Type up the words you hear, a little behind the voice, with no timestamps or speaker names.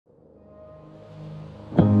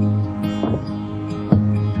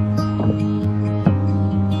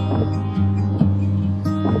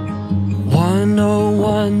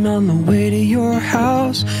on the way to your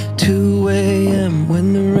house. 2 a.m.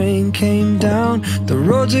 when the rain came down. The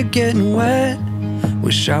roads are getting wet.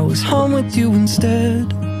 Wish I was home with you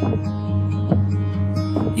instead.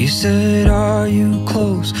 You said, are you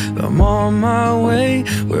close? I'm on my way.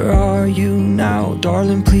 Where are you now?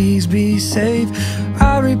 Darling, please be safe.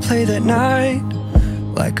 I replay that night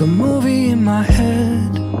like a movie in my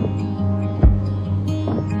head.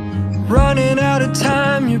 Running out of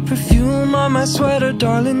time, your perfume on my sweater.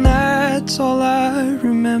 Darling, that's all I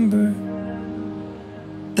remember.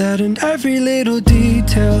 That in every little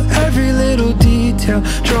detail,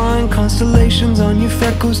 drawing constellations on your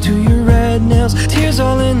freckles to your red nails. Tears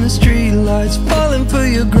all in the streetlights, falling for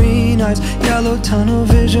your green eyes. Yellow tunnel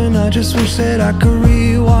vision, I just wish that I could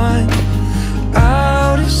rewind.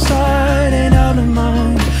 Out of sight and out of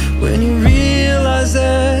mind, when you realize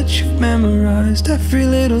that you've memorized every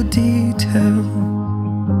little detail.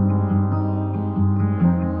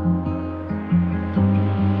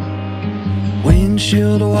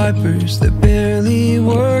 Windshield wipers that barely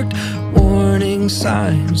worked, warning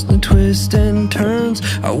signs, the twists and turns.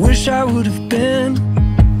 I wish I would have been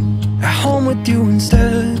at home with you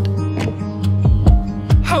instead.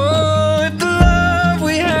 Oh, if the love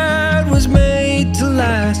we had was made to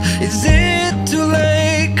last, is it too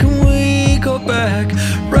late? Can we go back?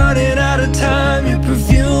 Running out of time, your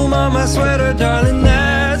perfume on my sweater. Darling,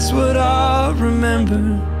 that's what I'll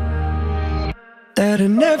remember. That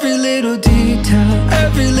in every little detail,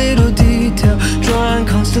 drawing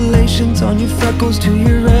constellations on your freckles to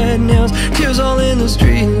your red nails. Tears all in the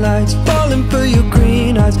streetlights, falling for your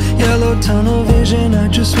green eyes. Yellow tunnel vision, I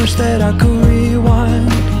just wish that I could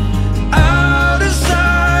rewind. Out of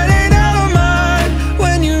sight and out of mind,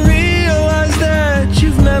 when you realize that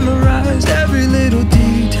you've memorized every little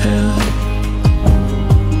detail.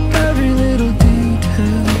 Every little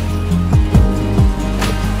detail.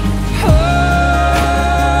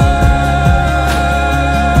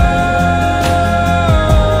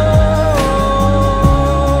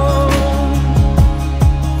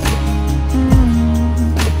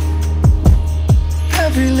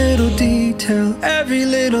 Every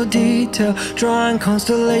little detail, drawing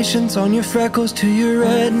constellations on your freckles to your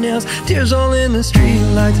red nails. Tears all in the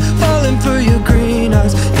streetlights, falling for your green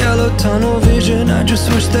eyes. Yellow tunnel vision, I just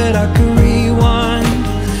wish that I could rewind.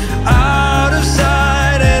 Out of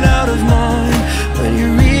sight and out of mind, when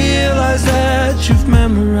you realize that you've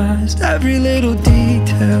memorized every little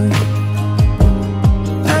detail.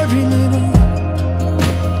 Every little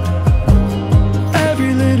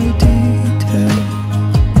detail.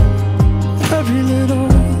 Every little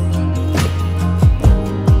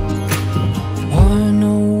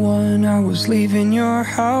 1:01, I was leaving your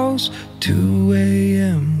house. 2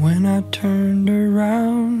 a.m. when I turned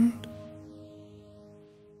around.